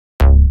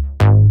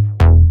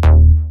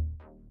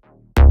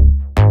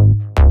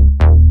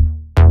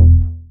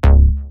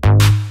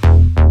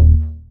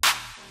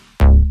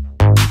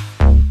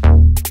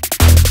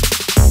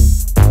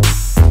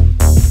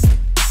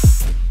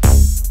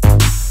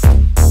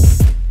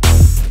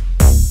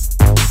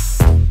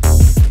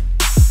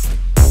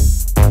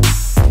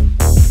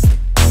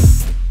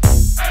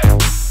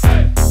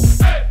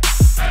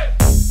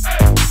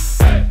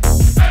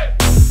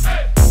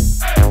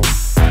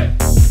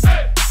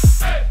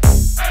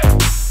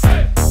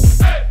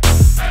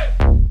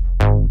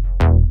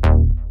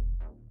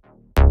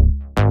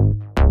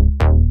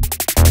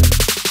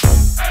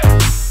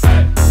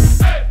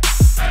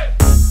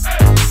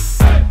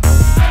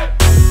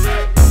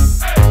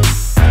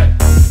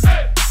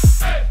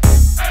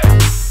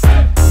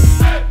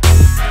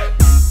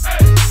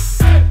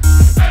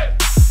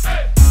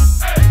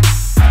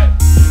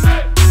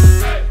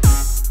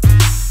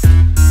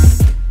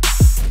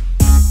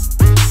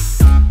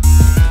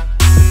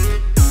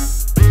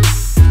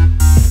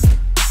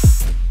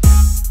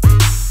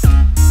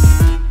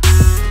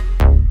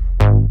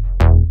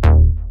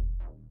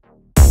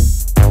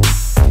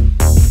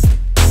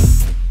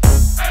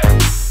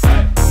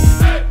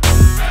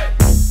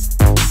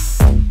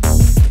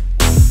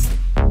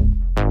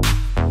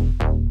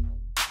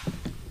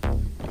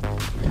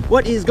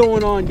What is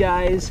going on,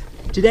 guys?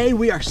 Today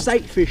we are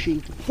sight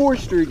fishing for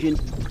sturgeon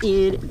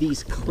in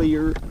these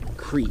clear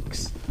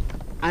creeks.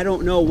 I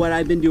don't know what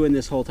I've been doing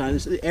this whole time.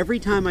 Every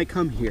time I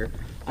come here,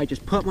 I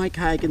just put my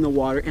kayak in the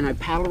water and I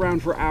paddle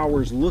around for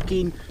hours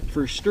looking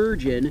for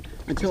sturgeon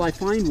until I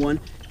find one.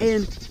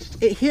 And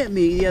it hit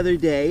me the other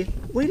day,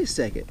 wait a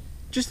second,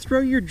 just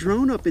throw your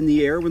drone up in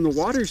the air when the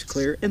water's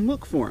clear and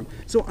look for them.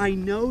 So I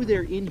know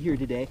they're in here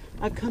today.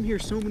 I've come here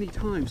so many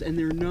times and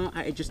they're not,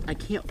 I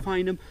can't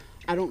find them.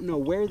 I don't know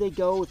where they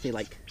go, if they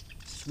like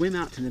swim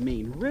out to the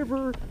main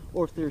river,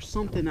 or if there's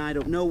something, I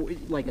don't know,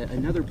 like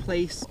another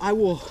place. I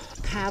will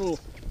paddle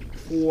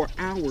for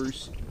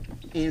hours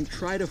and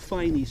try to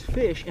find these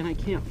fish, and I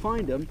can't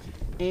find them,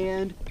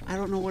 and I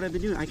don't know what I've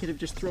been doing. I could have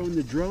just thrown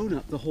the drone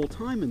up the whole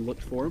time and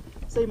looked for them,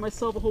 saved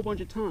myself a whole bunch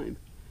of time.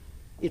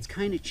 It's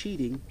kind of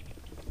cheating,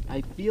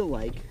 I feel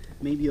like,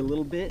 maybe a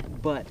little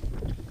bit, but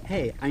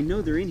hey, I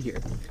know they're in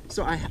here.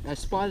 So I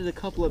spotted a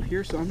couple up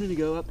here, so I'm gonna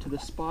go up to the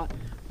spot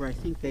where I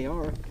think they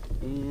are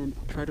and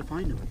try to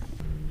find them.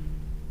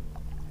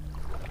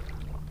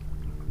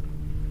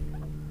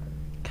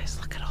 Guys,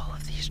 look at all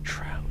of these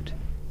trout.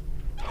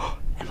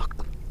 And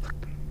look,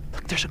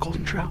 there's a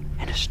golden trout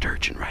and a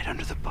sturgeon right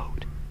under the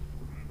boat.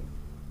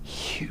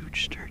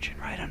 Huge sturgeon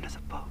right under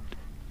the boat.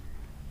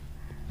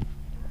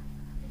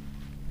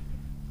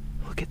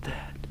 Look at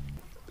that.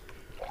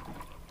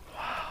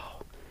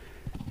 Wow.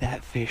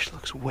 That fish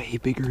looks way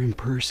bigger in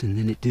person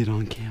than it did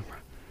on camera.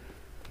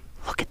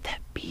 Look at that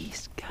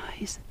beast,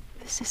 guys.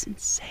 This is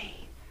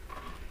insane.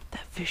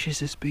 That fish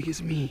is as big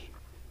as me.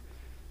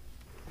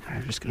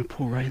 I'm just gonna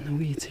pull right in the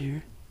weeds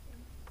here.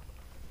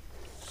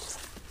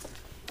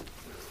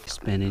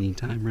 Spend any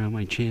time around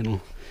my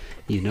channel,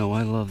 you know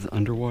I love the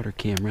underwater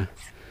camera,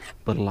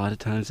 but a lot of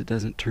times it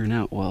doesn't turn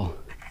out well.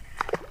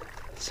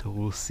 So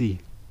we'll see.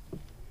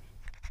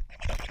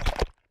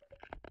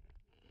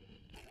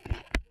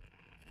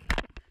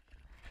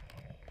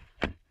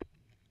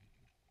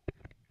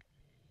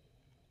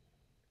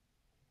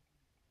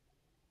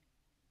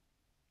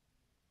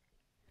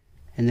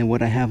 And then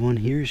what I have on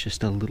here is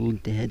just a little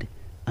dead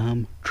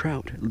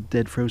trout,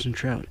 dead frozen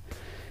trout.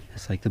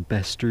 It's like the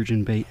best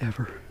sturgeon bait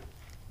ever.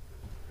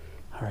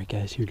 Alright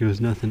guys, here goes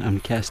nothing. I'm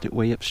gonna cast it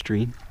way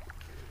upstream.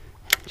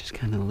 Just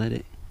kind of let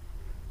it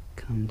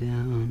come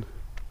down.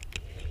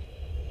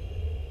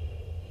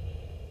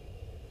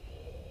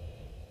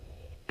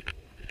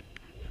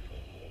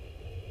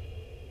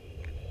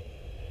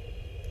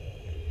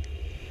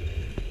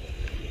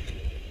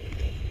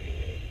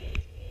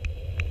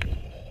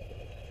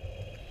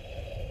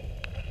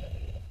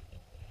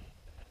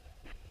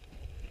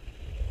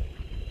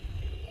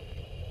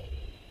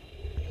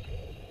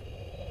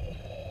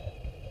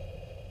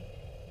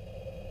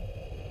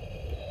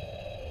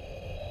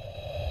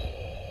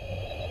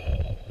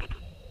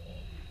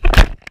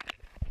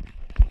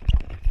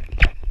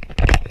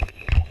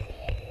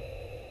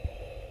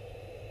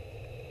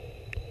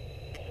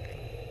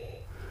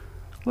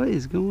 What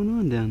is going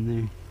on down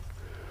there?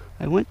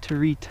 I went to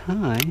retie.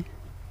 I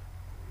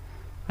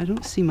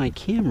don't see my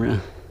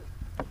camera.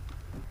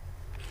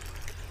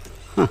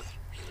 Huh.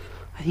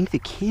 I think the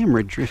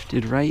camera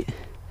drifted right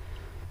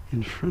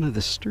in front of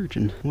the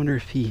sturgeon. I wonder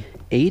if he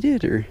ate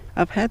it, or...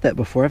 I've had that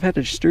before. I've had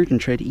a sturgeon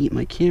try to eat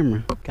my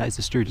camera. Guys,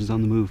 the sturgeon's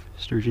on the move.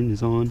 Sturgeon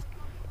is on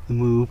the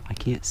move. I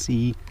can't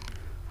see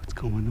what's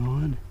going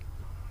on.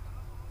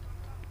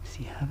 Does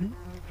he have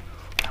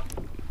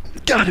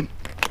it? Got him!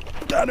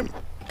 Got him!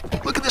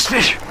 Look at this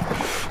fish!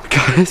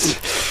 Guys!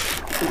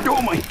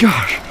 Oh my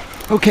gosh!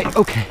 Okay,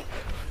 okay.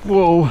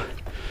 Whoa.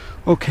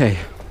 Okay.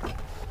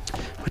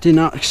 I did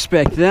not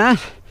expect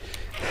that.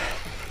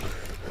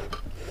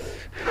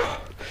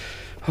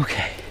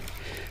 Okay.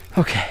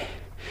 Okay.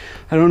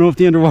 I don't know if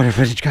the underwater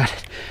footage got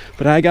it,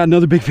 but I got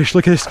another big fish.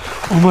 Look at this.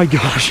 Oh my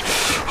gosh.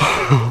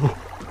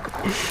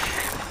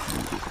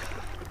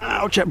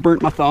 Ouch, that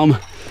burnt my thumb.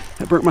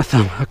 That burnt my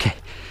thumb. Okay.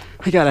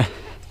 I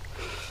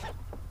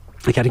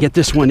gotta get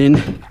this one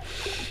in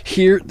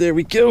here. There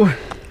we go.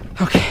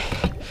 Okay.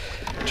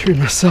 Turn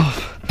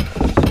myself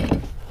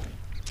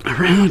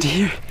around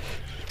here.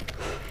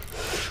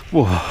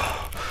 Whoa.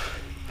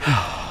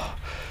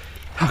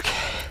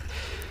 Okay.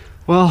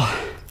 Well,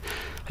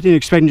 I didn't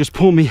expect him to just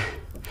pull me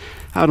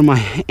out of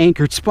my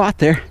anchored spot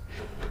there.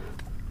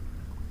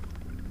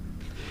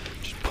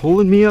 Just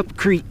pulling me up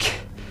creek.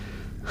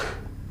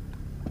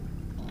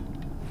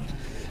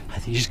 I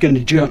think she's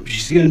gonna jump.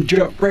 She's gonna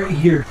jump right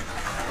here.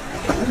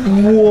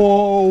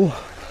 Whoa.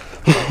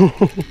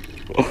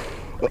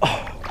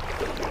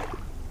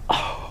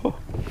 Oh.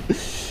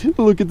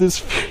 Look at this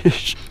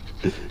fish.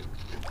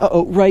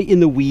 Uh-oh, right in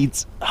the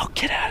weeds. Oh,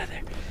 get out of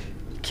there.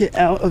 Get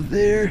out of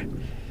there.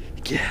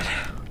 Get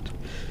out.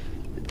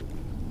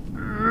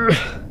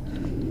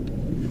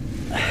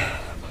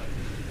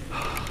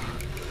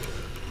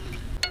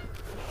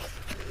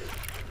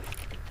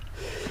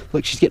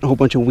 Look, she's getting a whole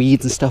bunch of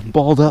weeds and stuff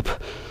balled up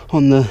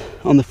on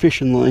the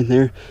fishing line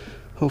there.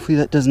 Hopefully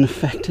that doesn't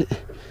affect it,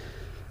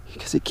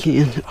 because it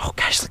can. Oh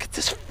gosh, look at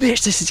this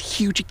fish. This is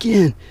huge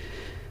again.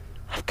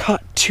 I've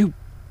caught 2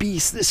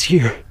 beasts this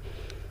year.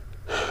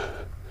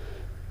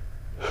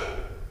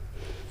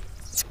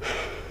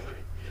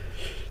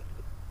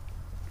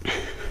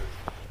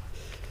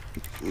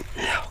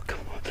 Oh, come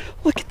on.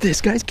 Look at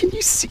this, guys. Can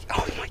you see?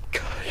 Oh my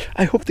gosh.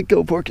 I hope the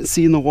GoPro can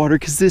see in the water,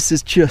 because this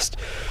is just,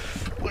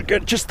 look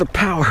at just the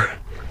power.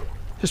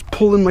 Just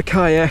pulling my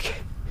kayak.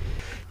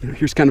 You know,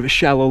 here's kind of a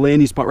shallow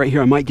landing spot right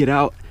here. I might get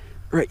out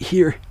right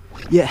here.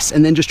 Yes,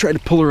 and then just try to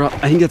pull her up.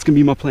 I think that's gonna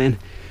be my plan.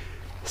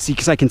 See,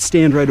 because I can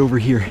stand right over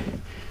here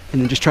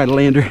and then just try to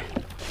land her.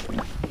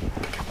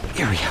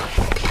 Here we go.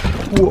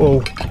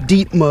 Whoa,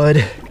 deep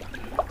mud.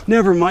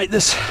 Never mind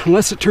this,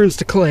 unless it turns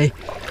to clay.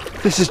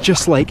 This is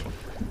just like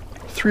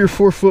 3 or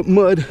 4 foot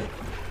mud.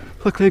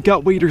 Look, they've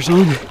got waders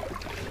on.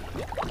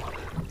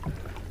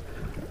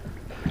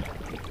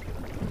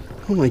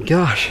 Oh my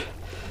gosh.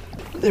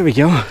 There we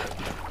go.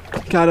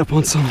 Got up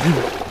on something.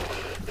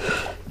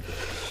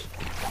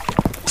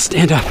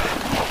 Stand up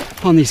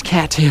on these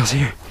cattails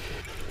here.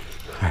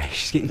 All right,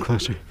 she's getting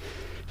closer.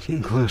 She's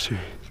getting closer.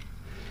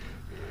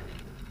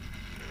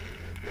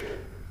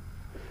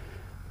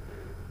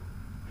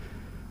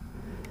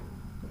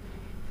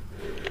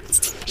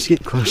 She's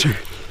getting closer.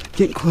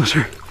 Getting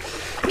closer.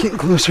 Getting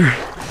closer.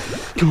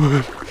 Come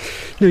on.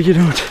 No, you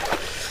don't.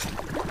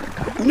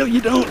 No,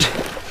 you don't.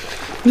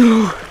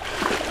 No.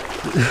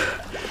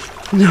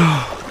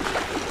 No.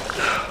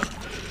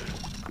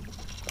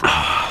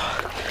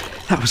 Oh,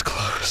 that was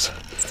close.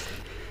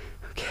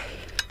 Okay.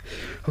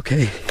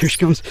 Okay, here she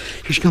comes.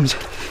 Here she comes.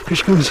 Here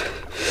she comes.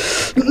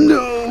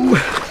 No.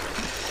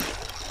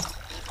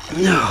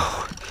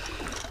 No.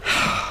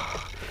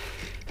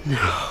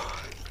 No.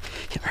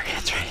 Get our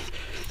hands ready.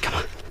 Come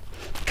on.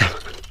 Come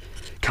on.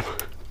 Come on.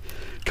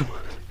 Come on.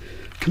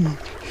 Come on.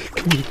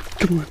 Come on.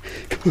 Come on.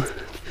 Come on.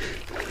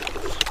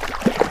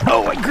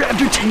 Oh, I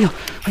grabbed her tail.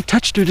 I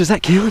touched her. Does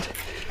that count?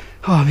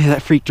 Oh man,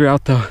 that freaked her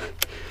out though.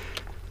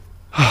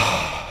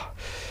 Oh,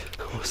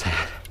 almost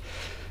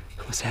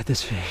had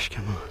this fish.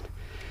 Come on.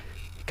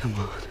 Come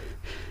on.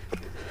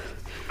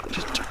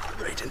 Just turn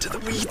her right into the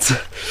weeds.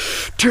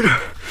 Turn her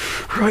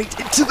right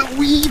into the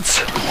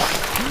weeds.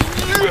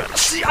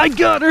 See, I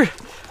got her.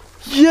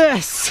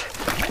 Yes.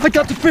 I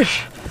got the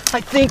fish.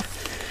 I think.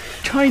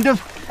 Kind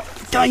of.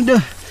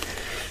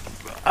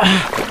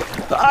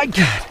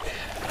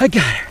 I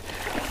got her.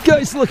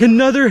 Guys, look,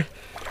 another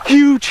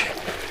huge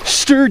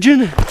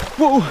sturgeon.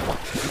 Whoa.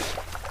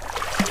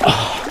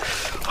 Oh.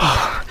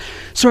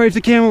 Sorry if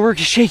the camera work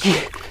is shaky.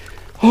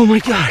 Oh my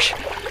gosh.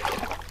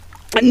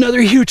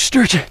 Another huge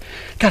sturgeon.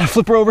 Gotta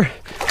flip her over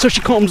so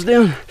she calms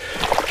down.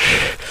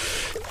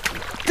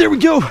 There we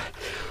go.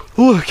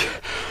 Look.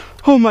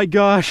 Oh my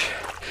gosh.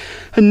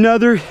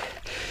 Another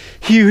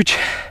huge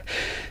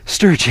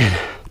sturgeon.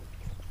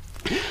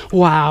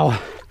 Wow.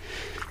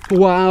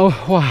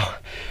 Wow. Wow.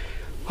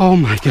 Oh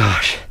my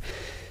gosh.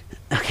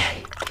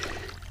 Okay.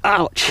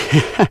 Ouch.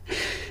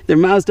 Their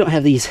mouths don't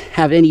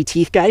have any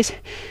teeth, guys.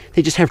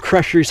 They just have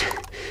crushers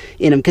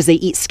in them because they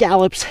eat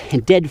scallops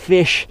and dead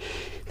fish.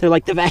 They're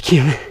like the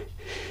vacuum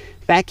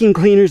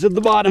cleaners of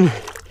the bottom.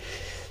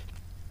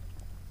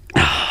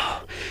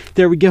 Oh,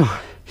 there we go.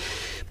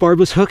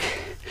 Barbless hook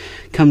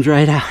comes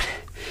right out.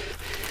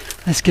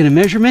 Let's get a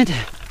measurement.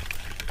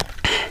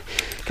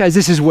 Guys,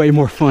 this is way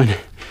more fun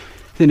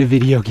than a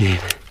video game.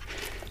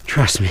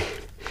 Trust me.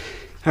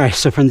 All right,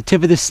 so from the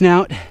tip of the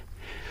snout,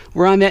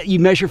 where I'm at, you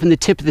measure from the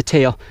tip of the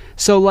tail.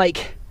 So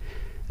like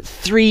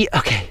 3,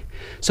 okay,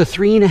 so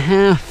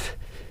 3.5,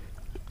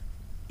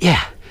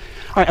 yeah.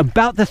 All right,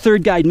 about the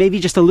third guide, maybe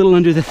just a little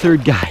under the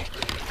third guide.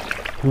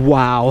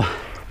 Wow,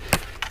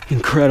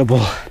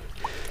 incredible.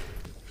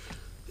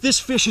 This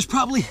fish is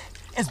probably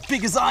as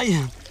big as I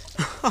am.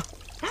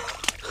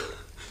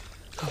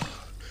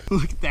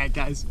 Look at that,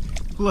 guys,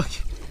 look.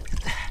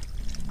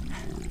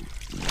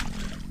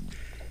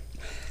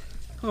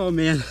 Oh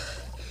man,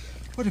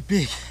 what a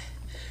big,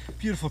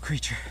 beautiful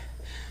creature.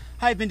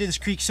 I've been to this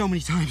creek so many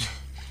times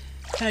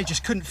and I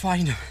just couldn't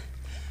find him.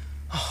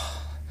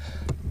 Oh,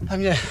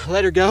 I'm gonna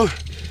let her go,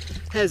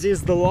 as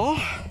is the law.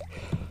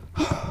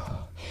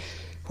 Oh,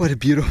 what a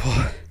beautiful,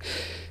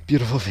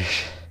 beautiful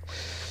fish.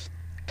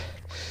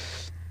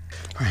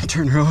 We're gonna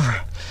turn her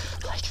over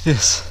like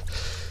this.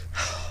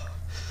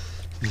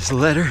 Just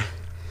let her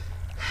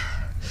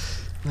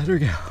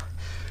go.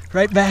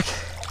 Right back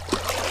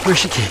where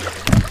she came.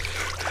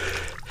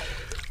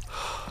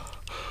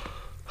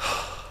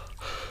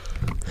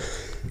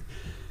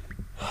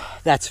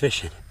 That's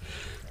fishing.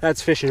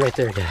 That's fishing right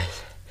there,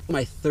 guys.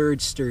 My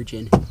third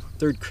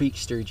creek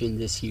sturgeon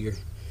this year.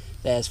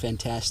 That is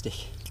fantastic.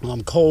 Well,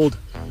 I'm cold,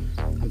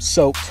 I'm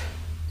soaked,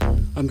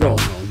 I'm going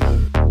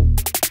home.